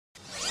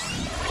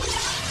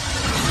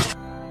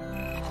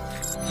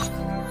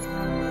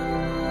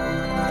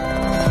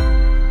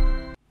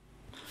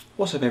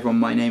What's up everyone,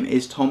 my name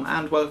is Tom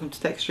and welcome to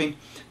TechStream.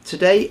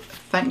 Today,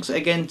 thanks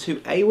again to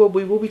Aiwa,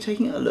 we will be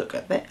taking a look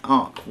at their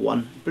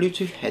ARC-1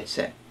 Bluetooth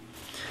headset.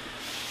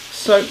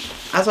 So,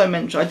 as I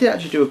mentioned, I did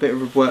actually do a bit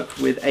of work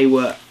with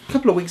Aiwa a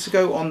couple of weeks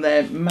ago on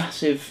their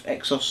massive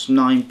Exos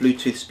 9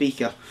 Bluetooth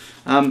speaker.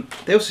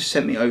 They also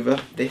sent me over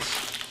this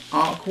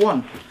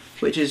ARC-1,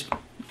 which is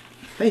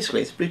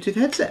basically it's a Bluetooth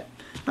headset.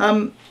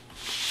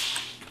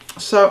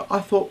 So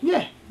I thought,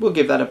 yeah, we'll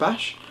give that a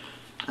bash.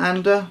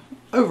 And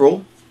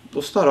overall,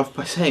 we'll start off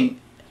by saying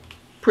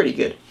pretty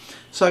good.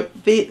 So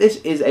this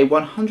is a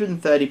 £130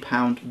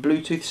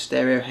 Bluetooth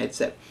stereo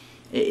headset.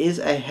 It is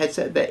a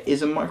headset that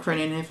is a microphone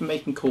in here for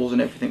making calls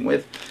and everything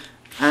with.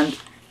 And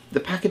the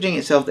packaging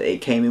itself that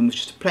it came in was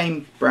just a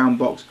plain brown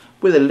box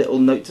with a little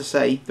note to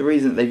say the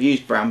reason that they've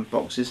used brown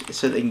boxes is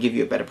so they can give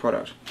you a better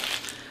product.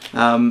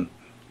 We'll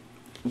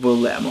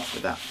let them off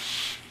with that.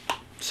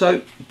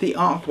 So the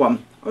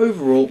ARC-1,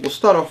 overall, we'll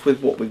start off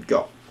with what we've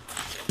got.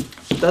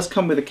 It does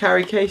come with a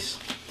carry case,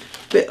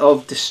 bit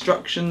of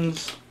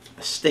destructions,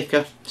 a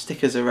sticker.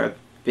 Stickers are a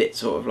bit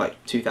sort of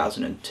like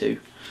 2002,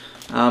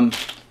 and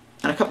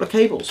a couple of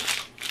cables.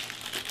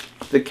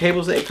 The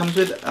cables that it comes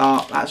with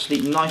are actually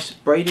nice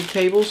braided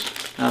cables,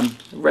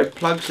 red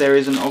plugs. There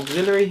is an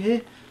auxiliary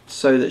here,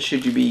 so that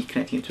should you be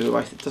connecting it to a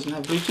device that doesn't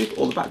have Bluetooth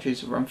or the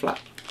batteries run flat,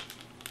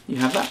 you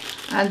have that,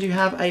 and you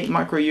have a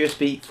micro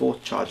USB for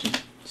charging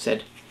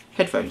said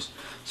headphones.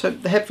 So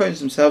the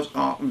headphones themselves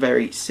are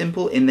very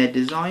simple in their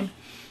design.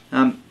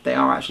 They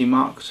are actually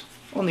marked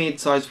on the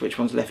insides which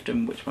one's left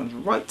and which one's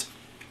right.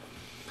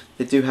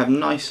 They do have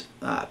nice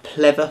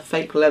pleather,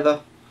 fake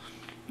leather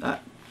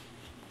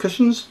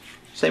cushions.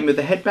 Same with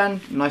the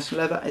headband, nice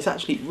leather. It's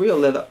actually real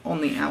leather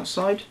on the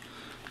outside.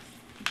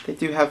 They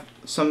do have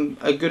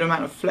a good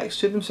amount of flex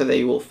to them, so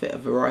they will fit a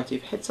variety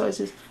of head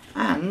sizes,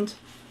 and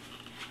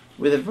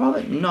with a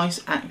rather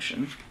nice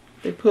action,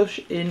 they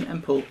push in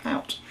and pull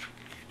out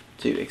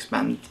to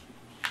expand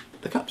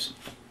the cups.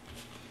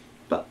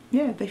 But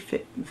yeah, they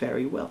fit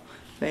very well.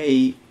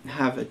 They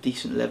have a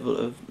decent level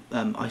of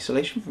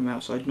isolation from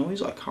outside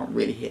noise. I can't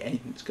really hear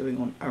anything that's going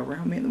on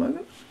around me at the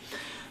moment.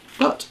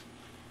 But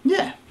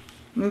yeah,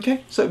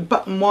 okay. So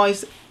button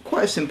wise,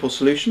 quite a simple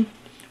solution.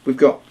 We've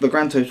got the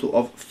grand total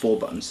of 4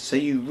 buttons, so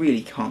you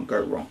really can't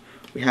go wrong.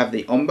 We have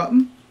the on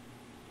button,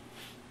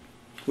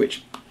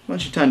 which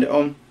once you turned it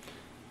on,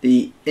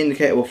 the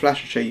indicator will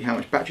flash and show you how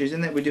much battery is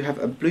in there. We do have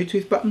a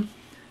Bluetooth button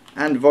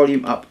and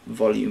volume up,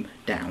 volume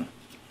down.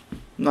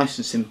 Nice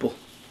and simple.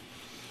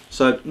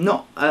 So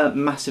not a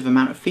massive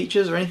amount of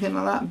features or anything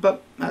like that,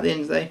 but at the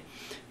end of the day,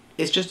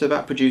 it's just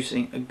about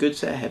producing a good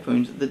set of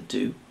headphones that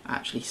do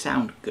actually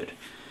sound good.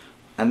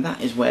 And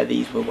that is where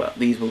these were well.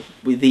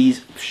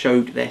 These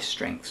showed their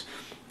strengths.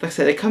 Like I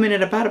said, they come in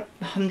at about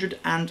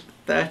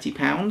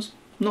 £130.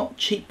 Not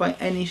cheap by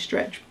any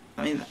stretch.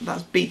 I mean,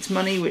 that's Beats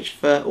money, which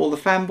for all the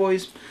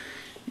fanboys,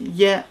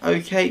 yeah,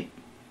 okay,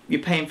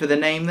 you're paying for the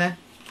name there.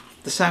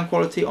 The sound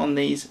quality on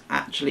these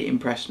actually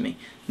impressed me.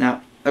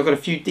 Now, I've got a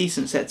few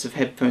decent sets of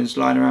headphones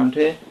lying around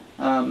here.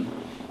 My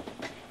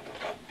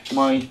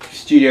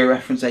Studio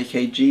Reference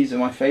AKGs are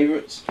my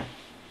favourites,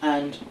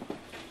 and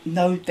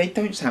no, they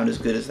don't sound as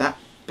good as that,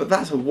 but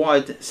that's a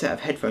wide set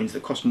of headphones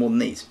that cost more than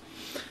these.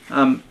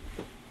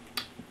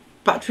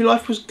 Battery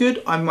life was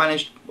good. I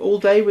managed all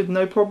day with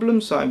no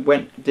problems, so I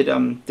did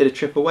a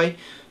trip away,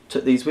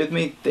 took these with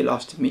me. They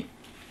lasted me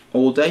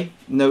all day,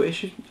 no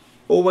issue.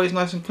 Always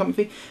nice and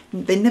comfy.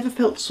 They never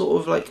felt sort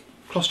of like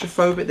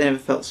claustrophobic, they never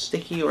felt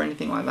sticky or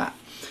anything like that.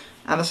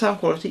 And the sound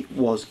quality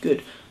was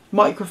good.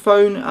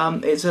 Microphone,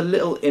 it's a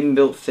little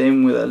inbuilt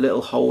thing with a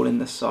little hole in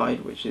the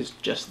side, which is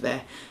just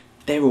there.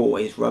 They're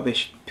always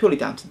rubbish, purely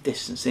down to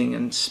distancing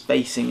and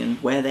spacing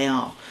and where they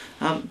are.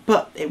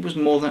 But it was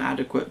more than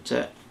adequate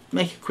to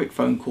make a quick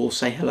phone call,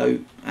 say hello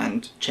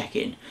and check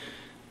in.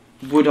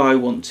 Would I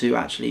want to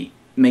actually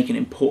make an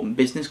important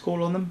business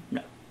call on them?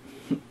 No,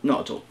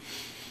 not at all.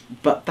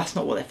 But that's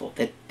not what they're for.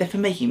 They're for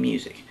making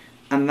music,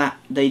 and that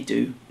they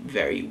do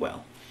very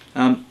well.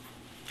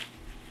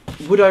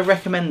 Would I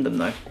recommend them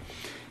though?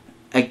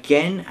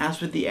 Again,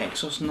 as with the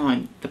Exos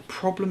 9, the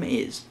problem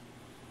is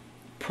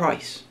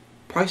price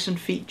and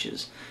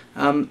features.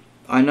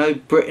 I know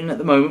Britain at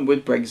the moment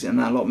with Brexit and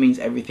that a lot means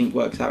everything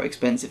works out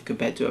expensive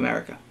compared to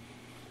America.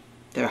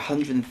 They're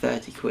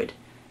 130 quid.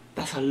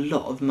 That's a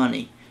lot of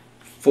money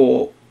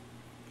to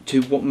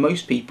what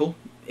most people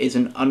is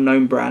an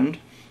unknown brand.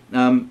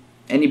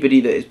 Anybody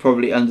that is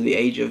probably under the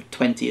age of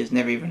 20 has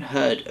never even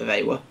heard of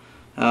Aiwa.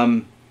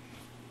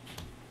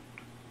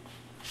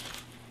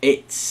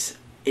 It's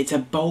a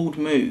bold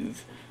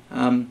move.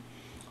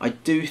 I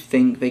do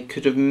think they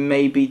could have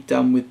maybe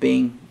done with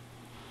being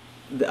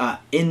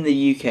in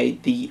the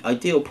UK. The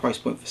ideal price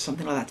point for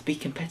something like that to be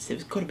competitive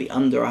has got to be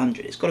under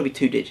 100. It's got to be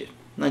 2-digit,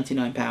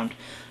 £99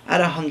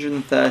 at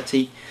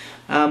 130.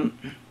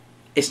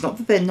 It's not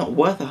that they're not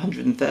worth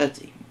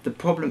 130. The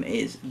problem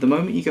is the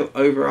moment you go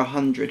over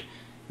 100.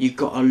 You've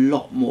got a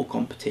lot more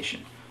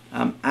competition.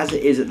 As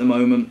it is at the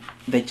moment,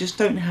 they just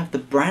don't have the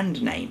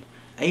brand name.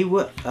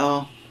 Aiwa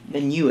are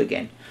they're new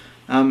again.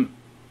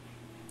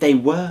 They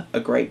were a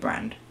great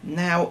brand.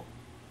 Now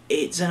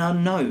it's an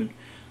unknown,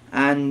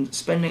 and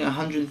spending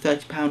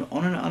 £130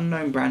 on an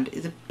unknown brand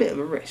is a bit of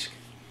a risk.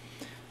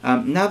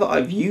 Now that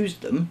I've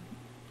used them,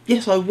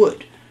 yes, I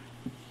would,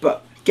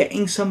 but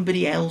getting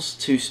somebody else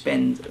to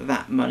spend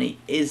that money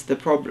is the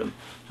problem.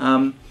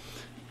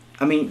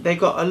 I mean, they've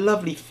got a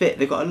lovely fit,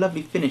 they've got a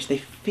lovely finish, they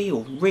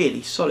feel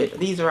really solid.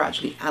 These are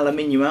actually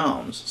aluminium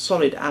arms,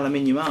 solid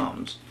aluminium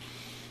arms.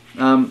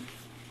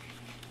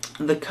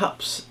 The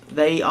cups,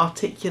 they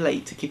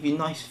articulate to give you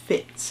nice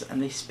fits,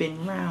 and they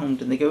spin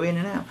round and they go in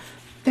and out.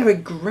 They're a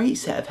great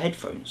set of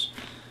headphones.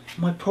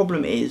 My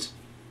problem is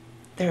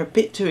they're a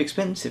bit too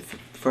expensive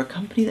for a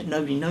company that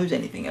nobody knows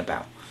anything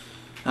about.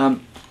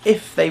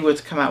 If they were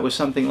to come out with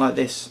something like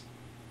this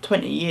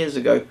 20 years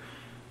ago,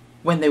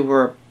 when they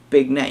were a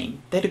big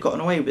name, they'd have gotten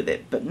away with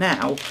it. But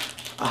now,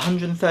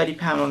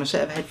 £130 on a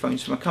set of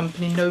headphones from a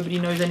company nobody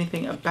knows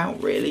anything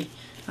about really,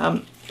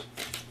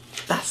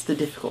 that's the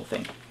difficult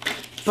thing.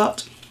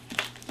 But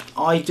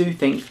I do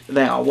think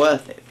they are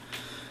worth it.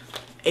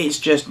 It's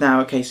just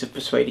now a case of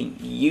persuading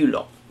you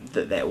lot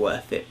that they're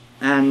worth it,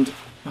 and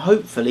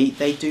hopefully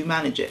they do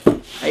manage it.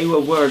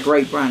 Aiwa were a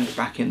great brand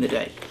back in the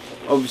day.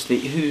 Obviously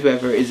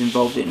whoever is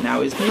involved in it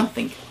now is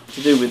nothing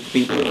to do with the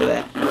people that were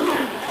there.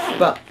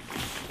 But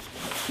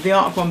the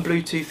ARC-1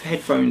 Bluetooth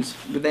headphones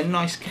with their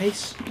nice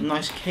case,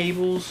 nice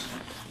cables,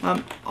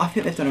 I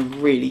think they've done a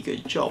really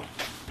good job.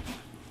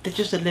 They're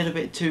just a little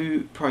bit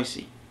too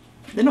pricey.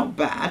 They're not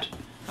bad,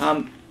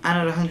 and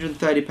at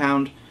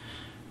 £130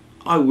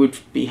 I would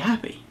be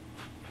happy,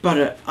 but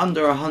at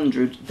under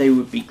 100 they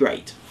would be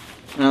great.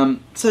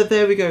 So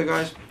there we go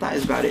guys, that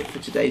is about it for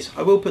today's.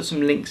 I will put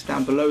some links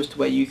down below as to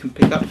where you can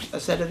pick up a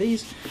set of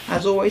these.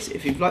 As always,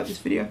 if you've liked this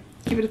video,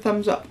 give it a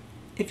thumbs up.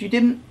 If you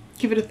didn't,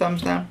 give it a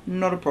thumbs down,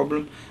 not a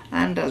problem.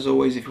 And as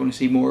always, if you want to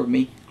see more of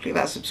me, click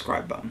that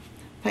subscribe button.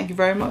 Thank you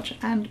very much,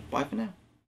 and bye for now.